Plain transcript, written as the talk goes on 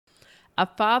A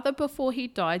father before he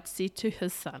died said to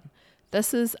his son,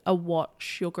 "This is a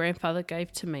watch your grandfather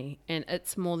gave to me, and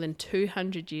it's more than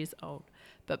 200 years old.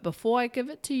 But before I give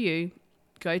it to you,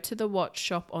 go to the watch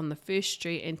shop on the first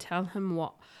street and tell him I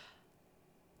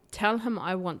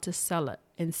want to sell it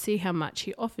and see how much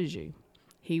he offers you."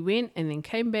 He went and then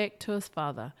came back to his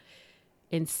father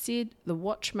and said the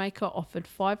watchmaker offered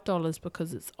 $5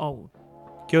 because it's old.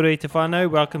 Kia ora te whānau,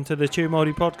 welcome to the Tū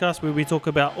Māori podcast where we talk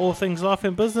about all things life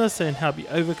and business and help you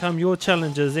overcome your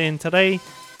challenges. And today,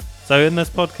 so in this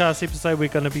podcast episode, we're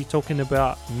going to be talking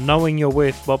about knowing your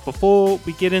worth. But before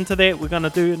we get into that, we're going to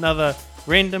do another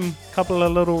couple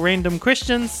of little random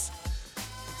questions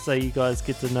so you guys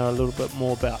get to know a little bit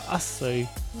more about us. So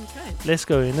Let's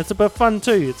go. And it's a bit fun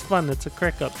too. It's fun. It's a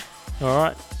crack up. All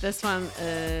right. This one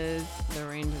is the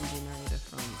random generator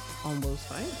from On Will's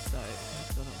phone. So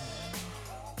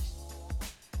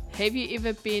have you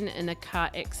ever been in a car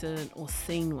accident or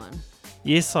seen one?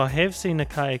 Yes, I have seen a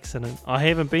car accident. I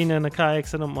haven't been in a car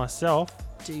accident myself.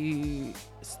 Do you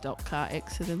stop car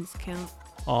accidents count?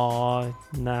 Oh,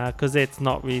 nah, because that's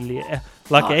not really...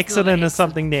 Like, an accident is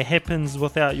something that happens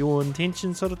without your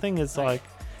intention sort of thing. It's like,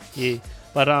 yeah.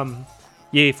 But,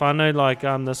 if I know, like,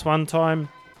 this one time,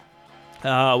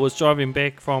 I was driving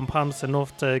back from Palmerston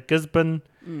North to Gisborne.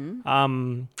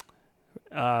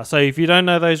 So if you don't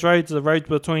know those roads, the roads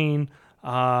between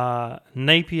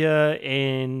Napier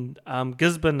and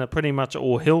Gisborne are pretty much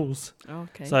all hills.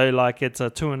 Okay. So like it's a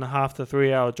 2.5 to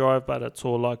 3 hour drive, but it's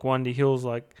all like windy hills.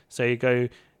 Like so you go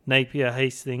Napier,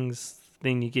 Hastings,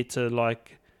 then you get to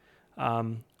like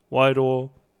Wairoa.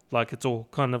 Like it's all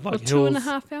kind of like hills.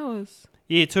 2.5 hours.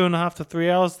 Yeah, 2.5 to 3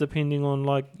 hours, depending on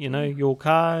like your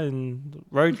car and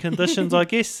road conditions, I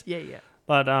guess. Yeah.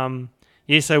 But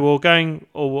yeah, so we were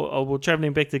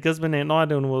travelling back to Gisborne at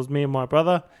night, and it was me and my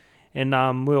brother, and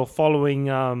we were following.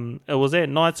 It was at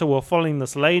night, so we were following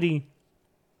this lady,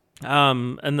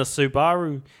 in the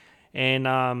Subaru,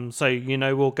 and so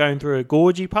we were going through a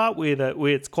gorgy part where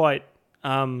it's quite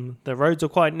the roads are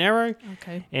quite narrow.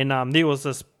 Okay. And there was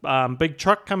this big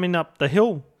truck coming up the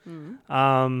hill,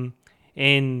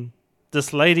 and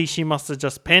this lady, she must have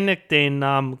just panicked, and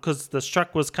because this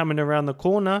truck was coming around the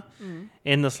corner,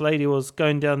 and this lady was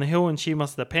going down the hill, and she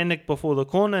must have panicked before the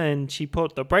corner, and she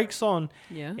put the brakes on,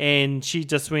 and she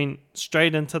just went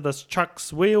straight into this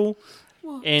truck's wheel.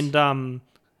 What? And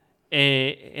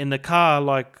the car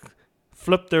like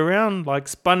flipped around, like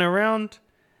spun around,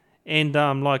 and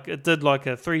like it did like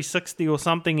a 360 or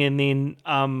something, and then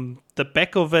the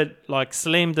back of it like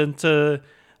slammed into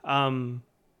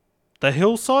the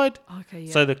hillside. Okay,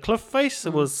 yeah. So the cliff face,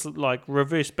 it was like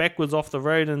reversed backwards off the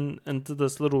road and into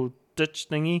this little ditch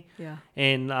thingy. Yeah.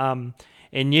 And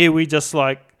yeah, we just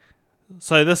like,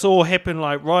 so this all happened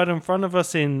like right in front of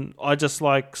us, and I just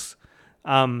like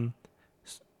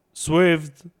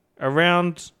swerved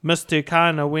around, missed her car,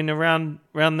 and I went around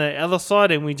the other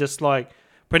side, and we just like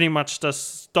pretty much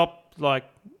just stopped like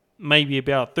maybe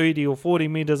about 30 or 40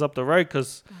 meters up the road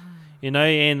because... and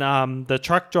the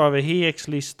truck driver, he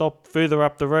actually stopped further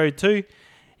up the road too,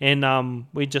 and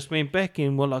we just went back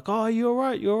and we're like, "Oh, you're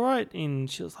right," and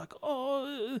she was like,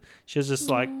 "Oh," she was just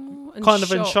like kind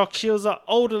of in shock. She was an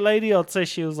older lady, I'd say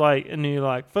she was like in her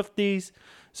like 50s,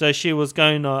 so she was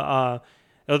going to,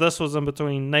 this was in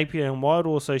between Napier and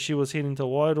Wairoa, so she was heading to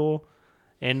Wairoa,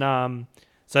 and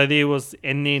so there was,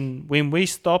 and then when we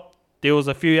stopped, there was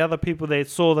a few other people that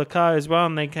saw the car as well,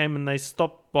 and they came and they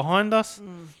stopped behind us.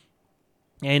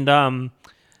 And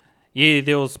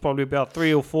there was probably about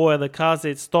 3 or 4 other cars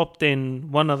that stopped,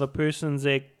 and one of the persons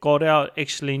that got out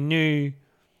actually knew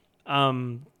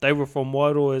they were from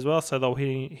Wairoa as well, so they were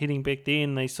heading back there,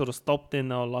 and they sort of stopped, and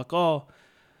they were like, oh,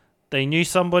 they knew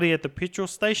somebody at the petrol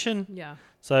station. Yeah.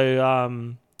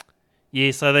 So,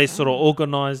 so they sort of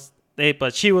organised that,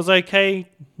 but she was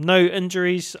okay, no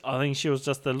injuries. I think she was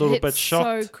just a little bit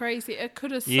shocked. So crazy. It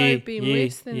could have been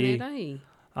worse than that,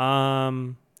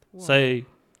 eh? So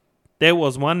that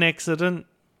was one accident.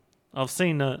 I've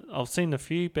seen a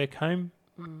few back home.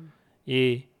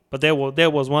 Yeah, but there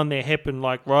was one that happened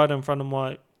like right in front of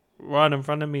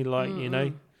me, like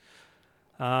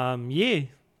yeah.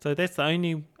 So that's the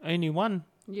only one.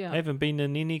 Yeah, I haven't been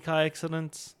in any car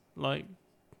accidents. Like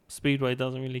Speedway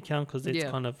doesn't really count because it's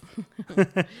kind of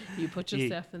you put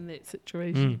yourself in that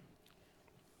situation.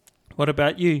 What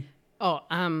about you?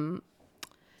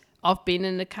 I've been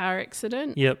in a car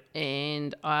accident. Yep.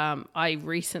 And I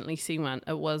recently seen one.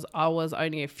 I was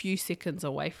only a few seconds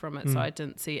away from it, so I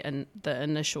didn't see the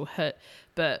initial hit.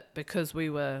 But because we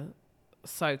were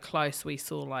so close, we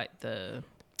saw like the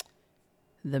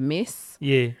mess.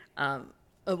 Yeah.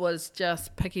 It was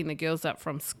just picking the girls up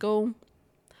from school,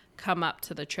 come up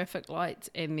to the traffic lights,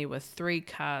 and there were 3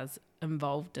 cars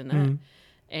involved in it.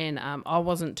 And I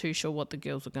wasn't too sure what the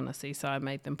girls were going to see, so I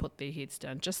made them put their heads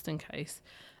down just in case.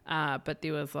 But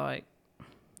there was like,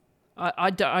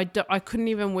 I couldn't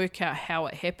even work out how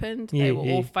it happened. They were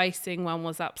all facing, one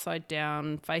was upside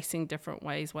down, facing different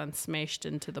ways, one smashed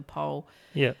into the pole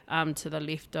to the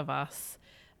left of us.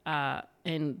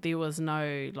 And there was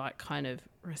no like kind of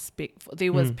respect.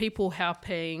 There was people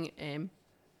helping and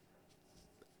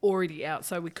already out,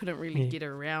 so we couldn't really get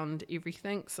around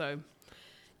everything. So,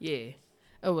 yeah.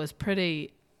 It was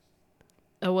pretty,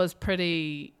 I don't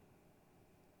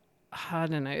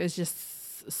know, it was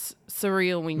just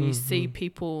surreal when you see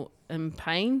people in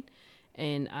pain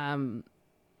and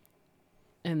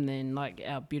then like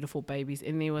our beautiful babies.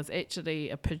 And there was actually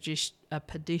a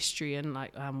pedestrian,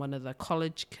 like one of the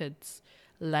college kids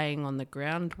laying on the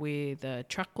ground where the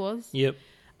truck was. Yep.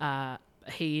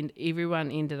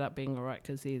 Everyone ended up being all right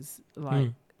because there's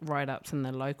like write-ups in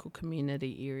the local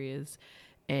community areas.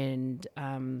 And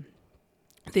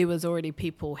there was already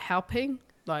people helping,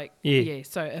 like,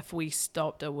 so if we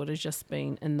stopped, it would have just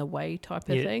been in the way type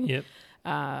of thing. Yep.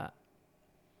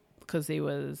 Because there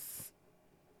was,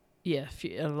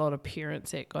 a lot of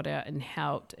parents that got out and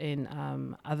helped, and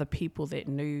other people that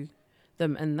knew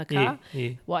them in the car.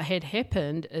 What had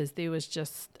happened is there was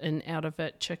just an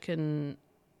out-of-it chicken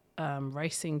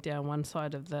racing down one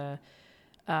side of the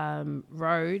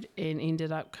road and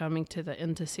ended up coming to the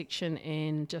intersection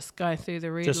and just going through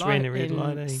the red light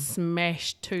and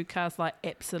smashed 2 cars, like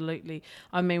absolutely.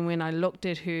 I mean, when I looked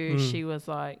at her, she was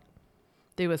like,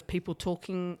 there was people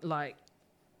talking to her,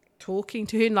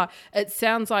 and like it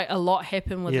sounds like a lot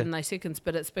happened within those seconds,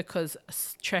 but it's because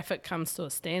traffic comes to a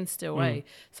standstill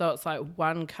so it's like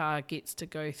one car gets to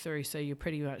go through, so you're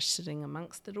pretty much sitting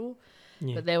amongst it all.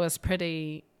 But that was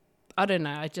pretty, I don't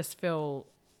know, I just feel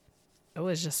it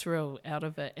was just real out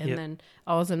of it. And then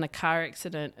I was in a car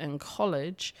accident in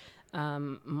college.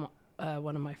 One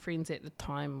of my friends at the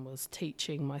time was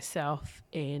teaching myself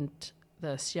and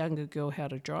this younger girl how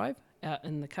to drive out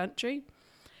in the country.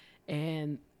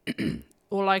 And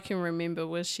all I can remember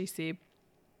was she said,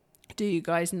 do you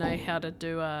guys know how to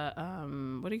do a,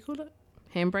 what do you call it?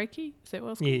 Handbrakey? Is that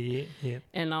what it's called? Yeah.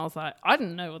 And I was like, I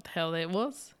didn't know what the hell that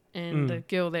was. And the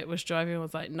girl that was driving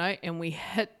was like, no. And we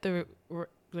hit the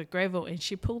gravel and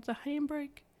she pulled the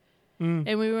handbrake. And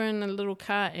we were in a little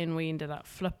car and we ended up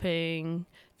flipping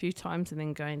a few times and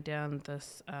then going down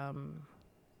this, what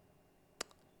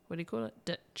do you call it?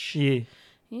 Ditch. Yeah.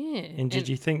 And did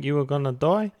you think you were going to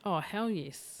die? Oh, hell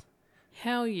yes.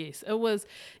 Hell yes. It was,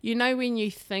 you know, when you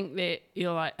think that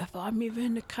you're like, if I'm ever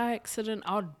in a car accident,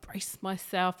 I'd brace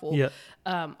myself or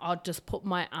I'd just put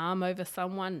my arm over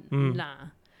someone. Nah.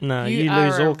 No, you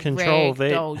lose all control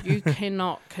there. You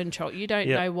cannot control. You don't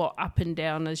know what up and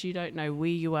down is. You don't know where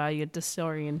you are. You're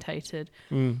disorientated.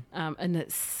 And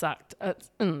it sucked.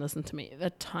 And listen to me.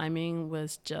 The timing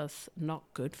was just not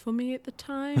good for me at the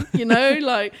time. You know,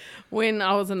 like when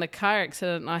I was in the car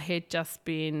accident, I had just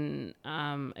been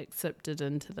accepted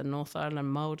into the North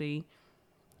Island Māori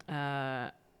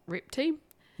rep team.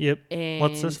 Yep. And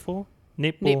what's this for?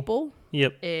 Netball.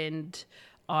 Yep. And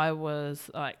I was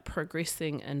like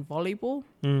progressing in volleyball,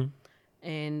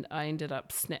 and I ended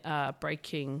up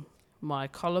breaking my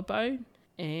collarbone,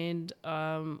 and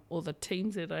all the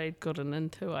teams that I had gotten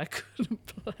into, I couldn't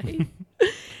play,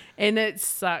 and it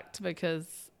sucked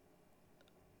because,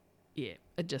 it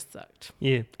just sucked.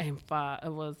 Yeah, and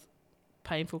it was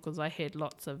painful because I had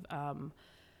lots of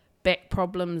back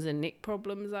problems and neck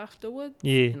problems afterwards.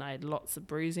 Yeah, and I had lots of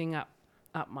bruising up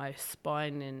my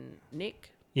spine and neck.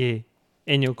 Yeah.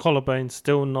 And your collarbone's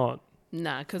still not.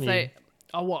 Nah, because I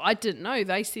didn't know.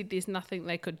 They said there's nothing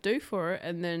they could do for it.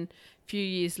 And then a few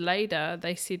years later,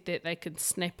 they said that they could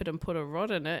snap it and put a rod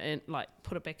in it and like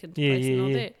put it back into place and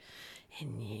all that.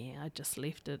 And I just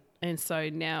left it. And so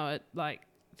now it like,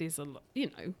 there's a lot,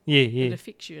 you know, it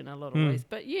affects you in a lot of ways.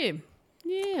 But yeah,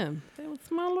 that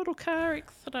was my little car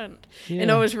accident. Yeah.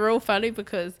 And it was real funny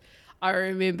because I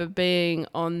remember being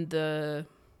on the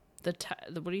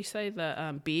what do you say,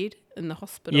 the bed in the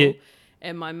hospital,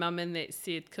 and my mum and that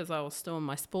said, because I was still in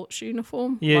my sports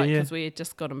uniform, because we had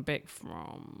just gotten back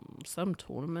from some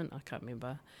tournament, I can't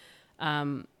remember,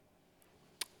 and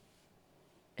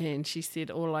she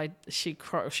said she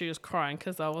was crying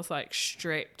because I was like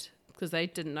strapped, because they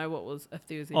didn't know if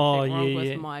there was anything wrong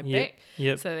with my back,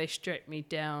 so they strapped me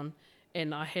down.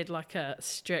 And I had like a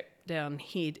strapped down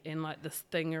head and like this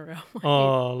thing around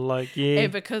my head.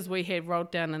 And because we had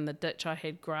rolled down in the ditch, I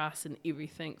had grass and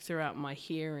everything throughout my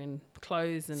hair and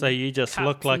clothes and so you just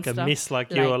looked like a mess, like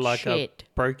you were like shit. A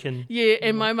broken. Yeah,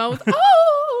 and my mum was,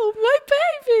 oh, my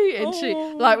baby. And she,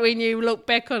 like, when you look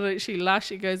back on it, she laughs.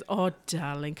 She goes, "Oh,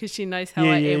 darling," because she knows how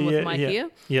I am with my hair.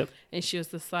 Yep. And she was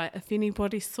just like, if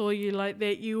anybody saw you like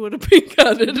that, you would have been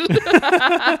gutted.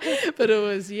 But it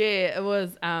was, yeah.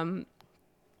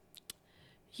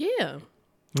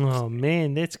 Oh,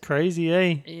 man, that's crazy,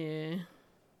 eh? Yeah.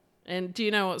 And do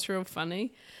you know what's real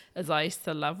funny? Is I used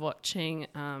to love watching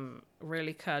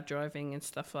rally car driving and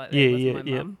stuff like that with my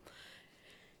mum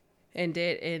and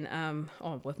dad, and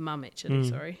with mum actually,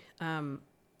 sorry.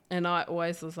 And I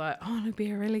always was like, I want to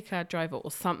be a rally car driver or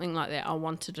something like that. I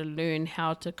wanted to learn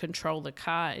how to control the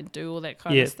car and do all that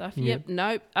kind of stuff.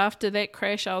 Nope. After that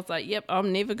crash, I was like,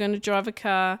 I'm never going to drive a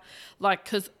car. Like,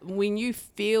 because when you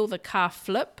feel the car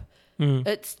flip,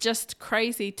 it's just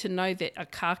crazy to know that a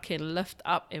car can lift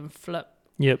up and flip.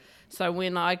 Yep. So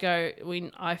when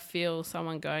I feel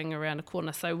someone going around a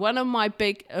corner, so one of my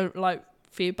big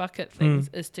fear bucket things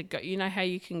is to go. You know how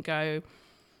you can go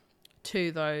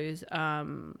to those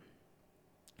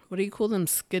what do you call them,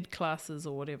 skid classes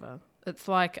or whatever? It's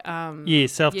like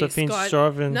self-defense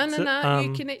driving. No.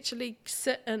 You can actually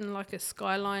sit in like a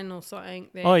Skyline or something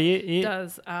that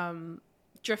does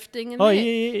drifting and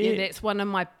yeah. That's one of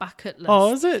my bucket lists.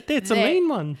 Oh, is it? That's a mean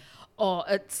one. Oh,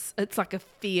 it's like a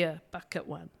fear bucket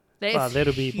one. That's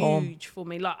that'll be huge for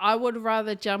me. Like, I would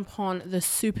rather jump on the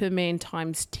Superman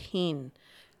times 10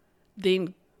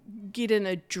 than get in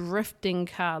a drifting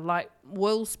car. Like,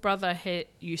 Will's brother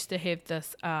used to have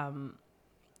this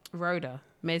Rotor,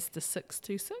 Mazda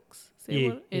 626.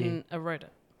 A Rotor.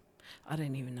 I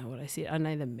don't even know what I said. I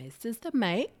know the Mazda's the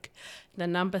make. The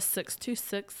number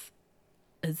 626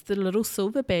 is the little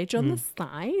silver badge on the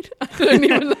side. I don't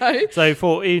even know. So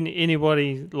for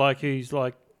anybody like who's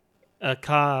like a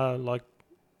car like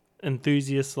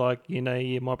enthusiast, like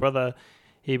my brother,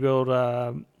 he built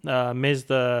a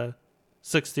Mazda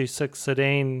 626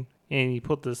 sedan, and he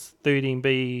put this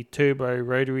 13B turbo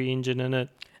rotary engine in it.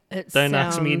 Don't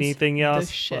ask me anything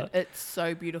else. It's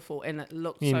so beautiful and it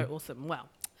looks so awesome. Well,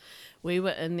 we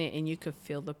were in there and you could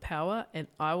feel the power, and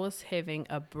I was having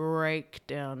a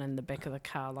breakdown in the back of the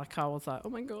car. Like, I was like, oh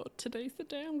my God, today's the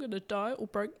day I'm going to die or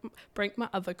break my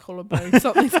other collarbone.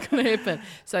 Something's going to happen.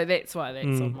 So that's why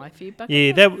that's on my fear bucket.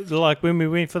 Yeah, that like when we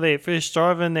went for that first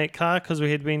drive in that car, because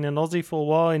we had been in Aussie for a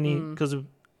while, and because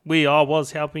I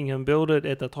was helping him build it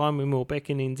at the time when we were back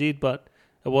in NZ, but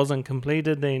it wasn't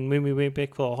completed. Then when we went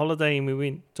back for a holiday and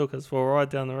we took us for a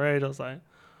ride down the road, I was like,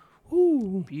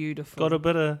 ooh, beautiful. Got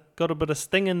a bit of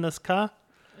sting in this car.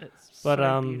 It's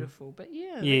so beautiful. But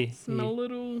that's my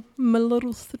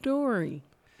little story.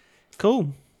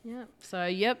 Cool. Yeah.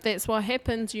 So that's what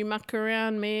happens. You muck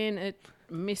around, man. It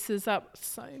messes up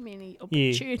so many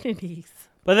opportunities.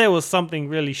 But that was something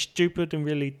really stupid and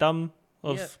really dumb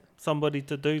of somebody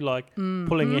to do, like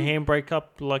pulling a handbrake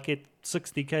up like at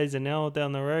 60 k's an hour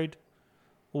down the road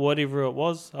or whatever it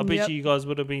was. I bet you guys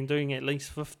would have been doing at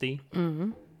least 50.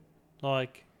 Mm-hmm.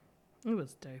 Like, it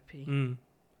was dopey.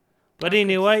 But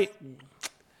anyway.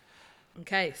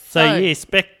 Okay, so yes,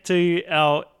 back to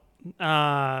our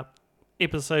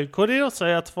episode kōrero. So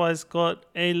Atawai's got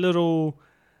a little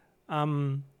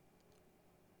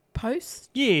post?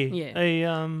 Yeah.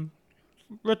 A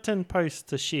written post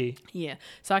to share. Yeah.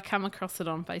 So I come across it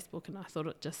on Facebook and I thought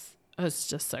it was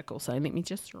just so cool. So let me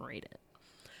just read it.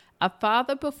 A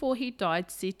father before he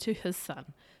died said to his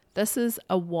son, "This is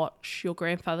a watch your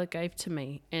grandfather gave to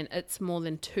me, and it's more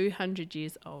than 200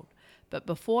 years old. But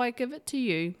before I give it to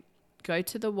you, go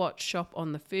to the watch shop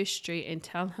on the first street and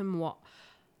tell him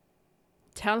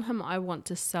I want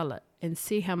to sell it and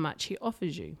see how much he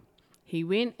offers you." He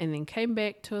went and then came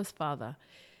back to his father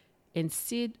and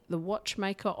said the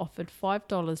watchmaker offered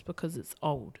 $5 because it's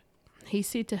old. He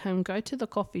said to him, "Go to the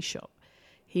coffee shop."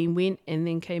 He went and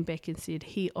then came back and said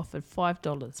he offered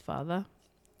 $5, father.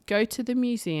 "Go to the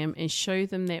museum and show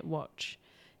them that watch."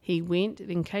 He went,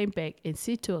 then came back and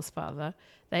said to his father,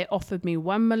 "They offered me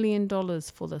 $1 million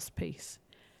for this piece."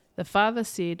 The father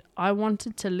said, "I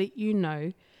wanted to let you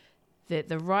know that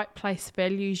the right place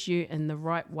values you in the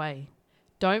right way.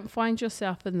 Don't find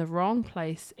yourself in the wrong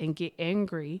place and get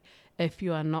angry if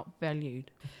you are not valued.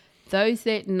 Those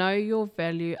that know your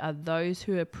value are those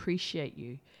who appreciate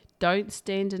you. Don't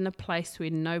stand in a place where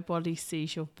nobody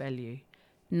sees your value.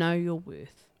 Know your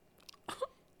worth."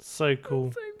 So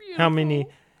cool. So beautiful. How many,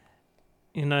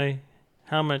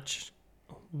 how much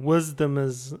wisdom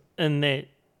is in that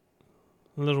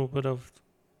little bit of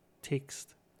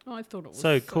text. Oh, I thought it was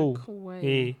so cool.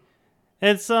 Yeah.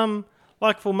 It's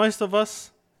like for most of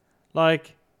us,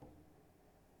 like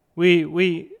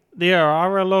we there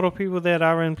are a lot of people that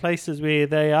are in places where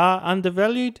they are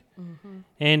undervalued,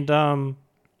 and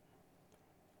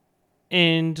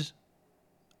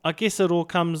I guess it all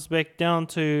comes back down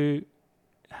to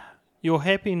your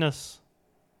happiness.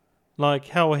 Like,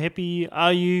 how happy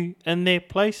are you in that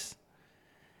place?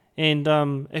 And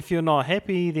if you're not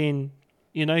happy, then,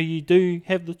 you do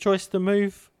have the choice to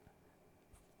move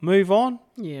on.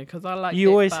 Yeah, because I like You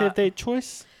that always part, have that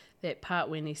choice. that part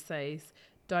when he says,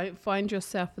 don't find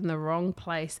yourself in the wrong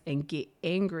place and get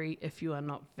angry if you are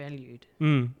not valued.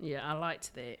 Yeah, I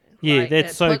liked that. Yeah, Like,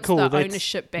 that's it so puts cool. the That's,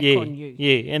 ownership back yeah, on you.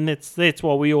 Yeah, and that's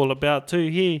what we're all about too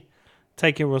here,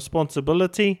 taking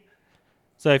responsibility.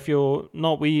 So if you're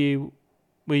not where you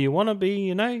want to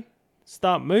be,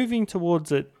 start moving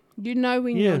towards it. You know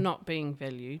when Yeah. you're not being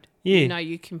valued. Yeah. You know,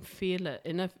 you can feel it.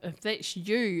 And if that's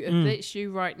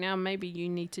you, right now, maybe you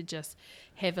need to just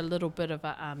have a little bit of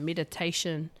a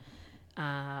meditation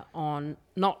on,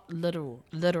 not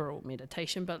literal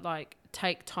meditation, but like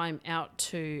take time out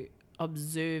to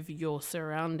observe your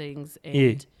surroundings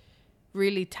and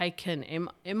really take in, am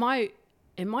I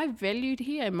valued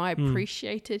here? Am I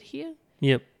appreciated here?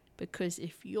 Yep. Because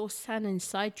if your sun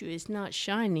inside you is not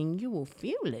shining, you will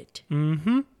feel it.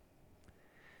 Mm-hmm.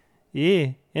 Yeah,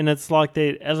 and it's like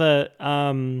that other,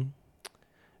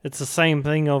 it's the same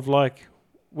thing of like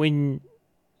when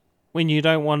you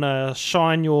don't want to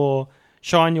shine your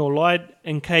light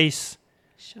in case.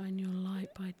 Shine Your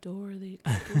Light by Dora the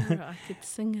Explorer. I could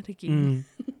sing it again.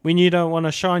 When you don't want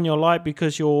to shine your light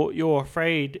because you're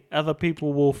afraid other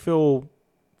people will feel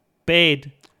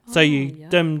bad, so you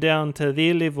dim down to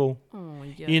their level. Oh,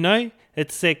 yeah.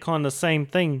 It's that kind of same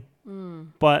thing.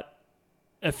 But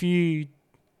if you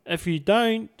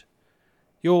don't,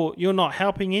 you're not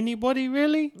helping anybody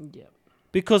really. Yeah.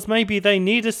 Because maybe they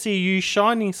need to see you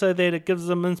shining so that it gives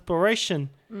them inspiration.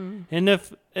 And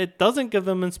if it doesn't give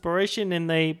them inspiration and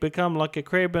they become like a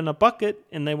crab in a bucket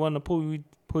and they want to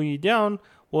pull you down,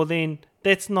 well then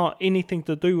that's not anything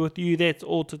to do with you. That's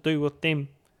all to do with them.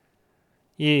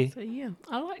 Yeah. So yeah,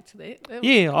 I liked that.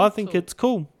 Yeah, I think it's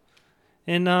cool.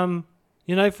 And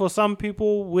for some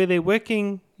people where they're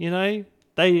working,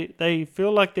 they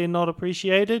feel like they're not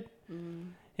appreciated.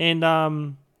 And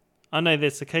I know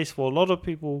that's the case for a lot of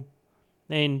people.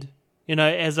 And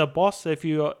as a boss, if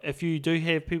you do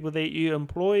have people that you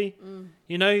employ,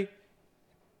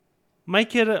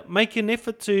 make an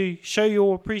effort to show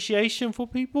your appreciation for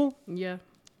people. Yeah.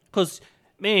 Because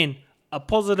man, a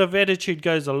positive attitude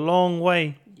goes a long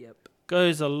way. Yep.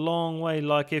 Goes a long way.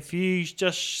 Like if you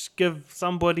just give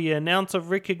somebody an ounce of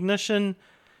recognition,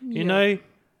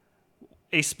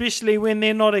 especially when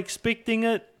they're not expecting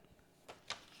it,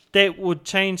 that would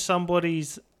change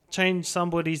somebody's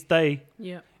day.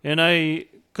 Yeah.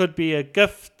 Could be a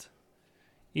gift.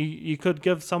 You could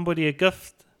give somebody a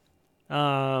gift.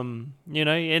 And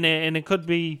it could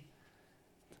be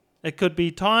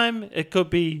time. It could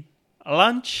be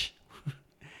lunch.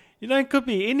 It could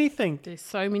be anything. There's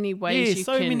so many ways. Yeah,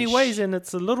 so many ways, and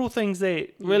it's the little things that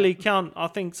really count. I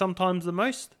think sometimes the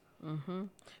most.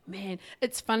 Man,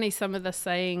 it's funny some of the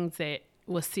sayings that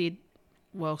were said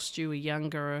whilst you were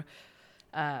younger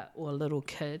or a little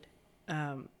kid.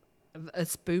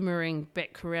 It's boomerang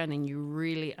back around and you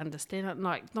really understand it.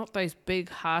 Like, not those big,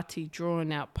 hearty,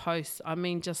 drawn out posts. I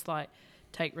mean, just like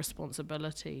take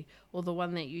responsibility. Or the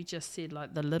one that you just said,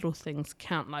 like the little things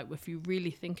count. Like if you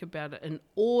really think about it in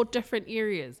all different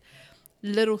areas,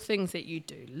 little things that you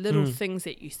do, little things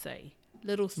that you say,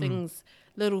 little things,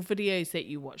 little videos that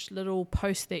you watch, little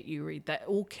posts that you read, that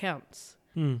all counts.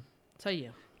 So yeah.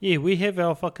 Yeah, we have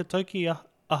our whakatauki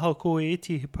aha koe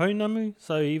eti he pounamu,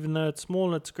 so even though it's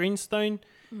small, it's greenstone.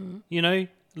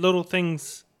 Little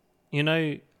things,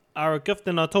 are a gift,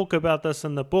 and I talk about this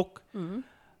in the book. And,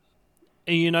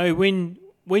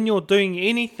 when you're doing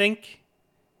anything,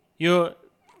 the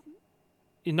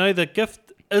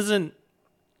gift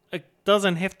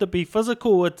doesn't have to be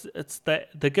physical. It's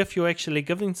the gift you're actually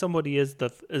giving somebody is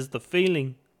the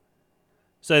feeling.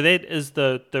 So that is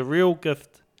the real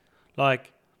gift.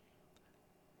 Like,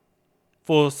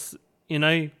 for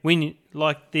when you,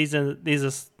 like there's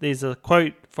a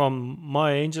quote from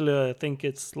Maya Angelou. I think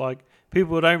it's like,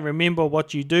 people don't remember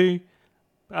what you do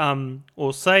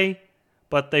or say,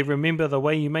 but they remember the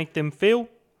way you make them feel.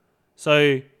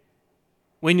 So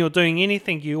when you're doing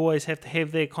anything, you always have to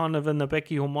have that kind of in the back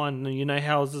of your mind.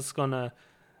 How is this gonna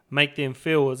make them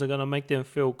feel? Is it gonna make them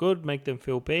feel good? Make them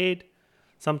feel bad?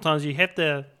 Sometimes you have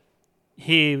to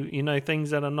hear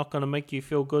things that are not gonna make you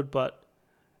feel good, but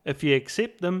if you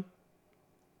accept them,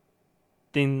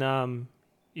 then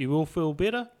you will feel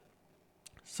better.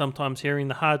 Sometimes hearing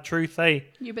the hard truth,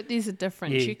 Yeah, but there's a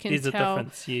difference. Yeah, you can there's tell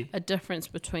a difference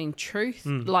between truth.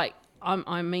 Like,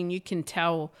 I mean, you can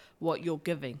tell what you're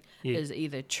giving is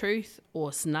either truth or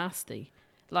it's nasty.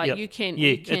 Like Yep. you can, Yeah,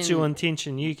 you can, it's your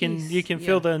intention. You can yes,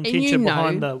 feel the And intention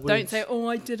behind the words. Don't say, "Oh,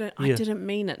 I Yeah. didn't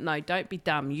mean it." No, don't be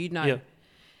dumb. You know, Yeah.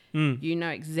 Mm. you know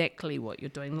exactly what you're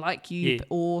doing. Like you Yeah.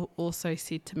 also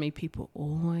said to me, people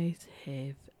always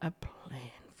have a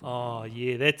plan. Oh,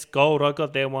 yeah, that's gold. I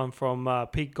got that one from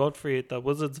Pete Godfrey at the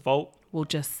Wizard's Vault. We'll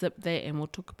just sip that and we'll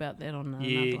talk about that on another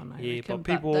Yeah, one. I yeah, reckon.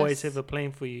 but people always have a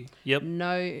plan for you. Yep.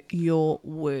 Know your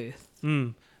worth.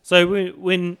 Mm. So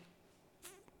when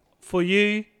for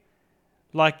you,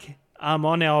 like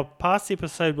on our past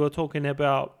episode, we were talking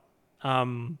about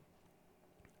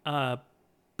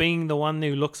being the one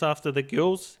who looks after the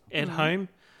girls at home,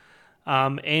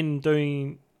 and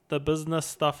doing the business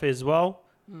stuff as well.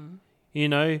 You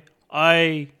know,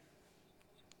 I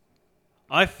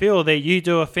feel that you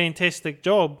do a fantastic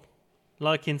job.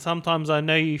 Like, and sometimes I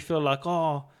know you feel like,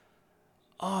 oh,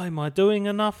 am I doing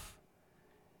enough?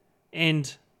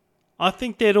 And I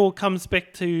think that all comes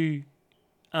back to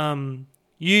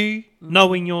you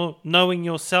knowing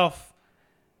yourself,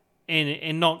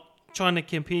 and not trying to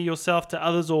compare yourself to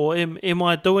others, or am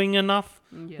I doing enough?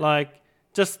 Yeah. Like,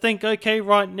 just think, okay,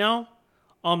 right now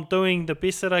I'm doing the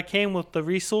best that I can with the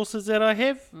resources that I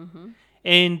have,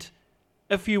 and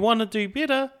if you want to do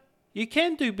better, you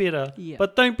can do better. Yeah.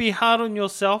 But don't be hard on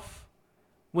yourself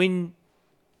when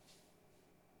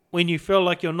you feel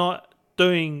like you're not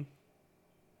doing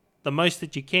the most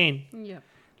that you can. Yeah.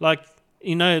 Like,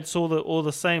 you know, it's all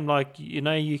the same. Like, you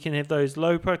know, you can have those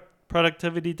low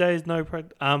productivity days,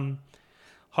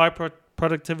 high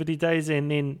productivity days,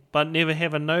 but never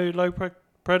have a low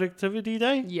productivity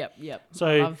day. Yep. Yep.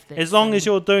 So as long as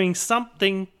you're doing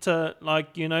something to,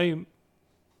 like, you know,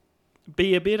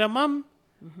 be a better mum,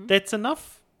 that's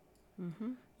enough.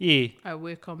 Yeah. I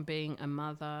work on being a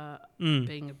mother,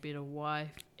 being a better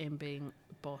wife, and being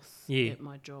a boss at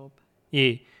my job.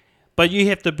 Yeah. But you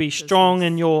have to be strong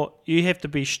in your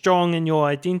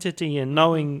identity and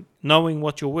knowing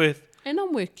what you're worth. And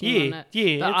I'm working on it.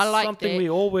 Yeah, but it's I like something that we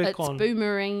all work on. It's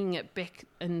boomeranging it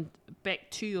back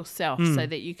to yourself so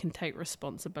that you can take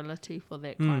responsibility for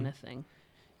that kind of thing.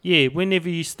 Yeah, whenever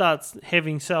you start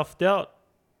having self-doubt,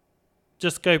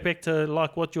 just go back to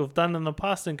like what you've done in the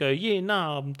past and go,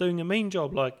 I'm doing a mean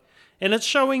job. Like, and it's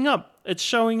showing up. It's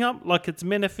showing up, like it's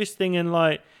manifesting in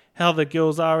like how the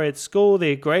girls are at school.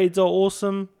 Their grades are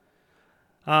awesome.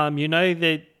 You know,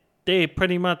 they're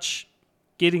pretty much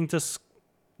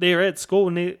they're at school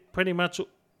and they're pretty much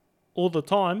all the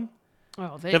time.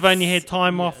 Oh, They've only had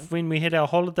time off when we had our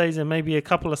holidays and maybe a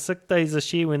couple of sick days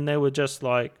this year when they were just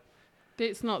like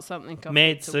that's not something I've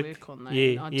mad had to sick. work on though.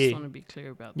 Yeah, I just want to be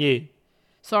clear about that. Yeah.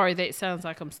 Sorry, that sounds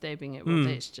like I'm stabbing it. Well,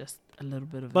 that's just a little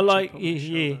bit of But a like, chip on my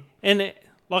shoulder. and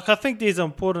like I think there's an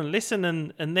important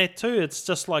lesson in that too. It's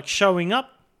just like showing up.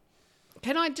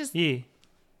 Can I just... On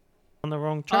the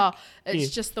wrong track. It's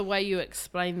just the way you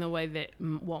explain the way that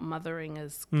what mothering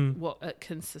is, what it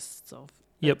consists of.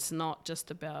 Yep. It's not just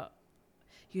about,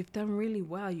 you've done really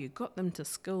well, you got them to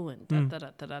school and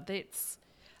da-da-da-da-da. That's...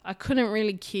 I couldn't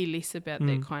really care less about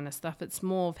that kind of stuff. It's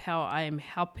more of how I am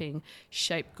helping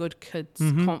shape good kids,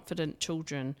 confident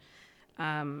children,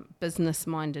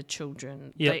 business-minded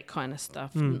children, that kind of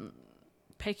stuff.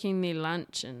 Packing their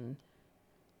lunch and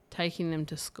taking them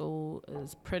to school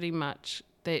is pretty much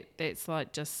that's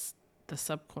like just the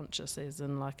subconscious, as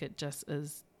in like it just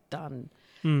is done.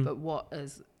 But what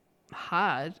is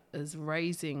hard is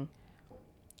raising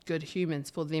good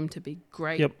humans for them to be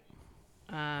great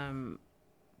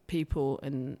people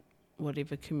in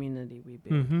whatever community we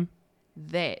be.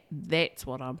 That's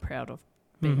what I'm proud of,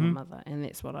 being a mother, and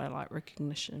that's what I like,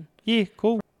 recognition. Yeah,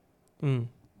 cool.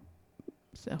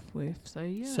 Self-worth. So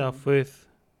yeah, Self-worth.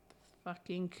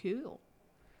 fucking cool.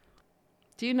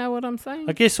 Do you know what I'm saying?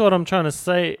 I guess what I'm trying to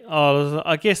say,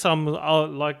 I guess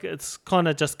like it's kind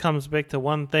of just comes back to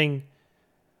one thing,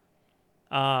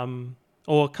 or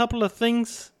a couple of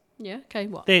things. Yeah. Okay.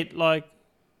 What? That like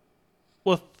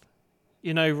with,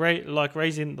 you know, like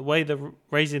raising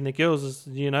the girls is,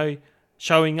 you know,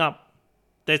 showing up.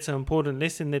 That's an important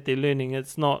lesson that they're learning.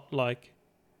 It's not like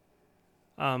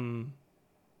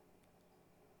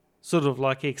sort of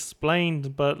like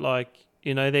explained, but like,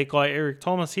 you know, that guy Eric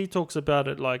Thomas, he talks about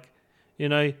it like, you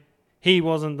know, he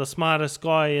wasn't the smartest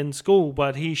guy in school,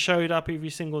 but he showed up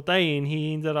every single day and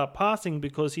he ended up passing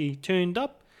because he turned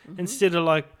up. Instead of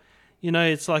like, you know,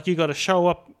 it's like you got to show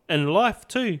up in life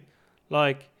too.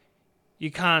 Like, you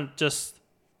can't just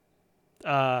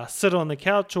sit on the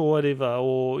couch or whatever,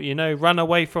 or, you know, run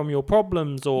away from your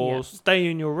problems, or stay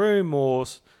in your room, or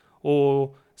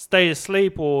stay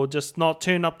asleep, or just not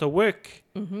turn up to work.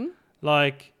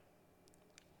 Like,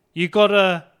 you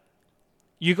gotta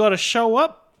show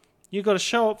up, you got to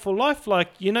show up for life.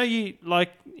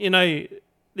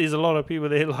 There's a lot of people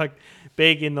there like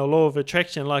begging the law of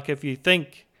attraction. Like if you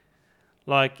think,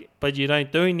 but you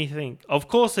don't do anything. Of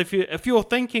course, if you're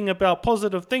thinking about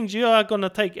positive things, you are going to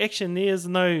take action. There's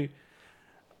no,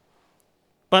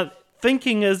 but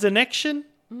thinking is an action.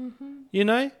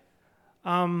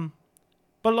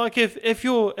 But like if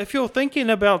you're thinking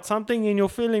about something and you're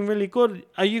feeling really good,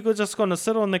 are you just going to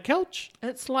sit on the couch?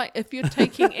 It's like if you're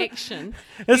taking action.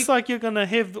 It's like you're going to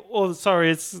have,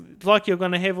 it's like you're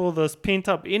going to have all this pent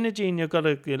up energy and you've got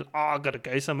to go, I got to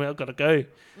go somewhere, I've got to go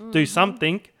do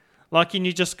something. Like, and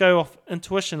you just go off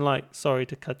intuition, like, sorry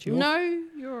to cut you off. No,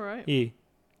 you're all right. Yeah.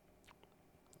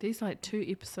 There's like 2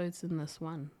 episodes in this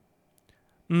one.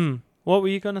 What were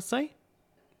you going to say?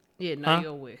 Yeah, know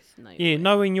your worth.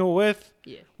 Knowing your worth.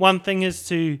 Yeah. One thing is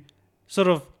to sort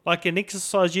of, like an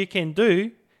exercise you can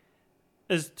do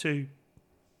is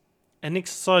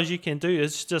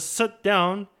just sit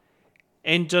down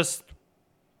and just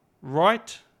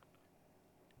write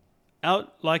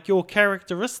out like your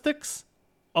characteristics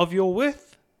of your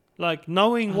worth, like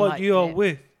knowing what you are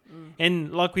worth.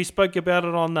 And like we spoke about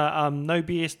it on the No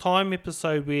BS Time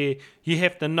episode, where you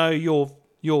have to know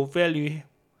your value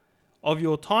of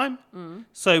your time.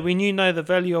 So when you know the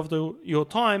value of your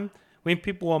time, when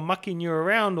people are mucking you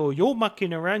around or you're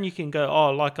mucking around, you can go,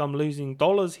 oh, like I'm losing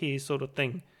dollars here, sort of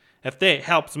thing. If that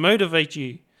helps motivate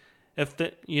you, if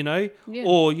that,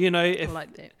 or if I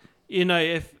like that.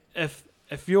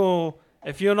 If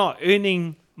you're not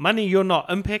earning money, you're not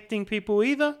impacting people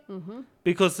either,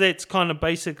 because that's kind of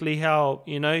basically how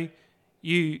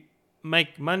you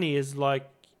make money, is like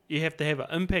you have to have an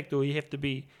impact, or you have to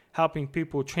be helping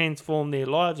people transform their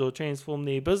lives or transform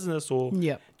their business or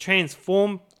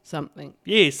transform something.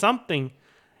 Yeah, something.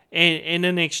 And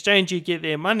in exchange, you get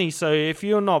their money. So if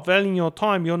you're not valuing your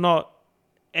time, you're not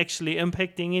actually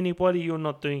impacting anybody. You're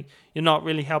not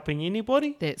really helping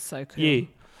anybody. That's so cool. Yeah.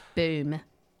 Boom.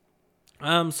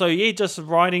 Just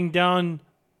writing down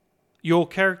your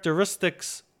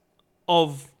characteristics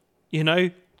of,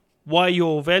 why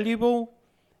you're valuable,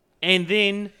 and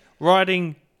then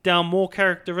writing down more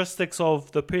characteristics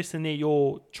of the person that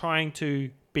you're trying to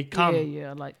become.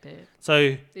 Yeah, I like that.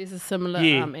 So there's a similar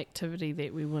activity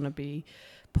that we want to be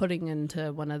putting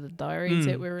into one of the diaries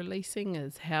that we're releasing,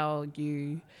 is how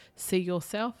you see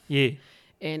yourself. Yeah.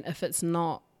 And if it's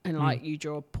not, and like you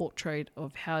draw a portrait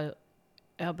of how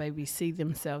our babies see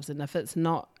themselves, and if it's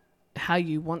not how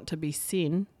you want to be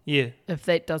seen, if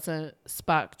that doesn't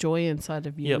spark joy inside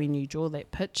of you when you draw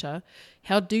that picture,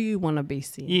 how do you want to be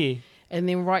seen? Yeah. And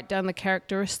then write down the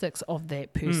characteristics of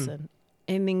that person.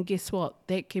 And then guess what?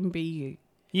 That can be you.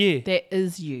 Yeah. That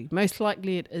is you. Most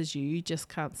likely it is you. You just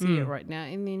can't see it right now.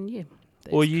 And then,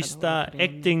 or you start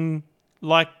acting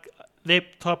like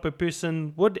that type of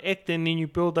person would act, and then you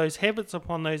build those habits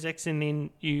upon those acts, and then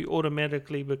you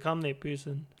automatically become that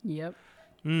person. Yep.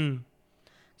 Okay,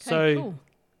 so, cool.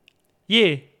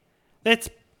 Yeah, that's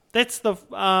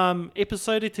the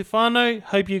episode of Te Whānau.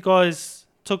 Hope you guys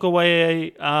took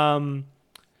away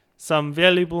some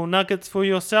valuable nuggets for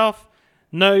yourself.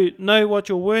 Know what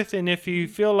you're worth, and if you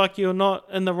feel like you're not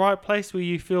in the right place where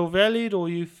you feel valued or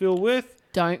you feel worth,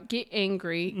 don't get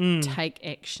angry. Take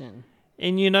action.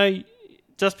 And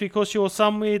just because you're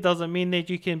somewhere doesn't mean that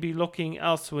you can be looking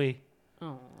elsewhere.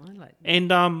 Oh, I like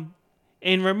that.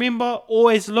 And remember,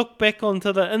 always look back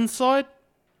onto the inside.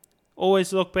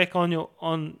 Always look back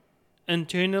on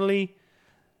internally,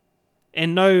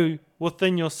 and know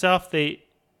within yourself that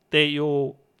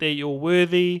you're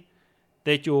worthy,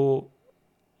 that you're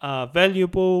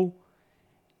valuable,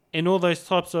 and all those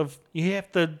types of. You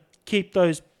have to keep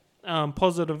those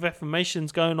positive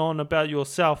affirmations going on about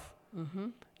yourself.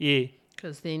 Yeah.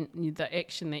 Because then the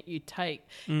action that you take,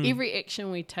 every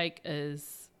action we take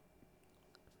has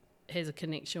a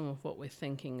connection with what we're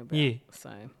thinking about. Yeah.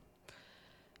 So,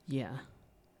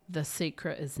 the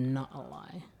secret is not a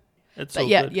lie. It's but all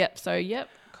yeah, good. yep. So,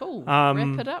 cool.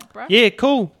 Wrap it up, bro. Yeah,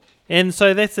 cool. And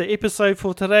so that's the episode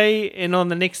for today. And on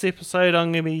the next episode,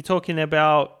 I'm going to be talking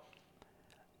about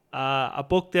a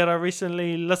book that I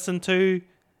recently listened to,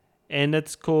 and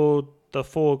it's called The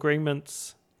 4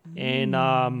 Agreements. And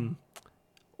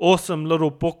awesome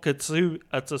little book. It's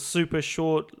a super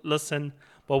short listen,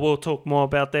 but we'll talk more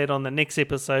about that on the next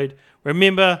episode.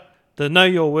 Remember to know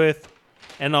your worth,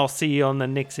 and I'll see you on the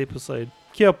next episode.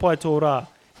 Kia pai tō rā.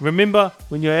 Remember,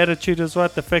 when your attitude is right,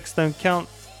 the facts don't count.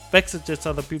 Facts are just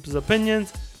other people's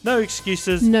opinions. No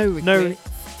excuses. No regrets.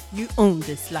 You own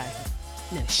this life.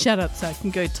 Now shut up so I can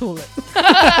go toilet.